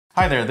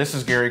Hi there, this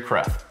is Garry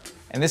Creath.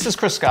 And this is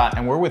Chris Scott,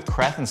 and we're with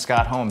Creath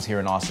Scott Homes here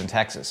in Austin,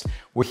 Texas.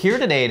 We're here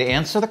today to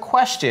answer the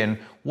question,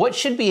 what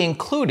should be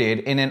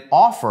included in an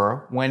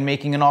offer when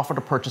making an offer to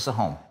purchase a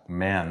home?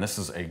 Man, this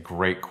is a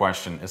great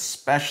question,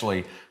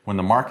 especially when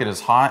the market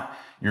is hot,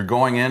 you're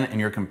going in and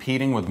you're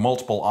competing with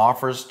multiple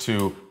offers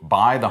to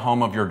buy the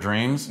home of your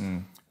dreams.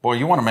 Boy,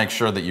 you want to make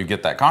sure that you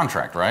get that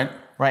contract, right?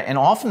 Right, and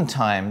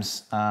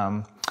oftentimes,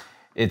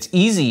 it's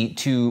easy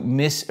to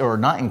miss or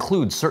not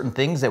include certain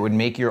things that would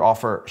make your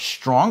offer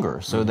stronger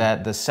so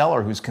that the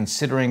seller who's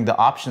considering the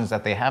options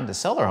that they have to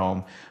sell their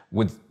home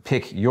would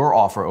pick your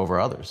offer over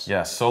others.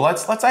 Yes, so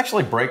let's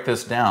actually break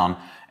this down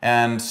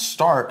and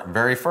start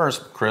very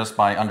first, Chris,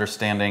 by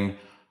understanding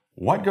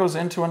what goes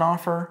into an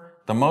offer.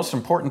 The most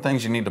important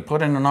things you need to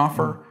put in an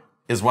offer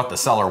is what the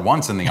seller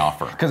wants in the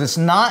offer. Because it's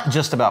not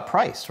just about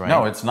price, right?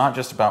 No, it's not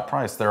just about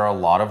price. There are a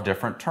lot of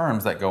different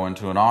terms that go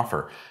into an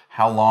offer.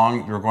 How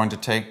long you're going to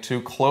take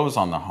to close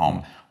on the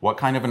home. What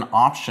kind of an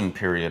option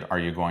period are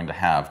you going to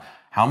have?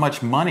 How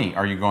much money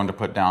are you going to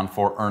put down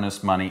for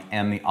earnest money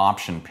and the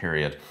option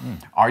period?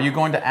 Are you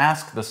going to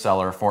ask the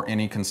seller for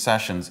any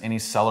concessions, any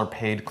seller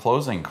paid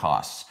closing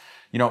costs?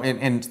 You know,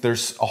 and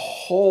there's a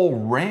whole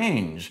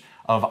range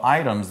of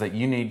items that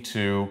you need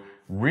to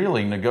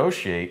really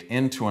negotiate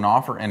into an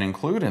offer and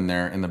include in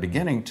there in the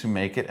beginning to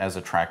make it as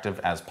attractive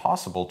as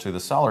possible to the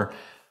seller.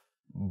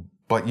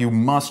 But you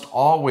must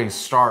always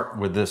start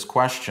with this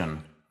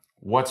question,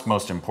 what's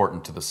most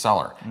important to the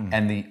seller?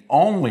 And the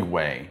only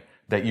way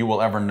that you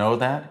will ever know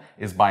that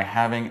is by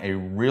having a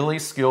really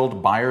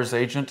skilled buyer's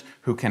agent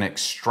who can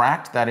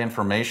extract that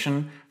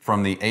information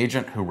from the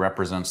agent who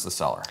represents the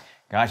seller.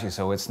 Gotcha,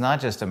 so it's not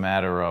just a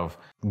matter of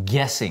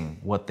guessing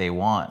what they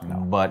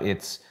want, but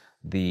it's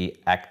the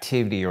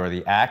activity or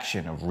the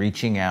action of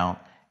reaching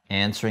out,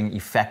 answering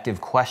effective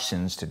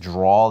questions to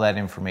draw that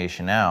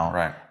information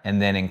out,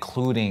 and then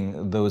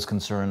including those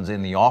concerns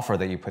in the offer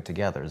that you put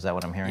together. Is that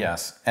what I'm hearing?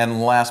 Yes,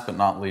 and last but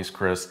not least,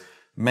 Chris,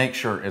 make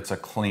sure it's a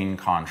clean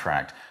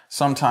contract.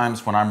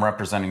 Sometimes when I'm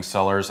representing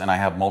sellers and I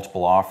have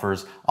multiple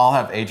offers, I'll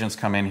have agents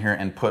come in here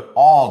and put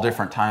all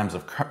different kinds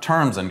of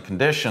terms and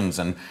conditions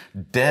and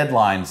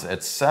deadlines,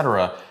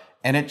 etc.,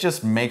 and it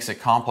just makes it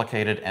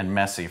complicated and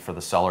messy for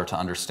the seller to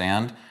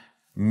understand.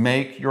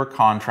 Make your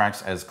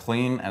contracts as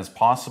clean as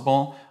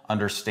possible.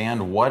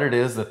 Understand what it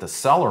is that the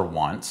seller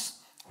wants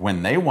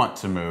when they want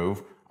to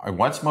move,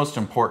 what's most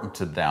important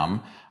to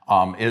them.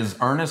 Is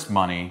earnest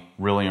money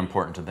really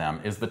important to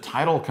them? Is the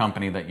title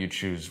company that you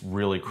choose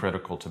really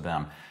critical to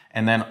them?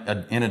 And then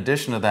in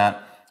addition to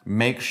that,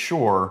 make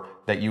sure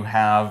that you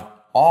have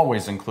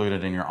always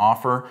included in your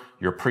offer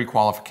your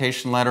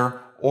pre-qualification letter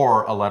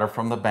or a letter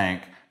from the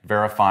bank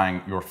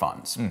verifying your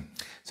funds.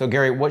 So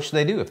Garry, what should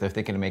they do if they're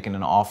thinking of making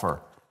an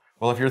offer?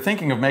 Well, if you're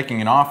thinking of making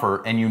an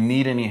offer and you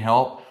need any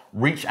help,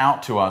 reach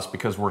out to us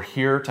because we're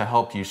here to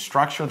help you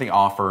structure the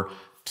offer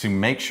to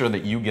make sure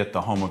that you get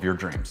the home of your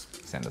dreams.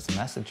 Send us a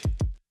message.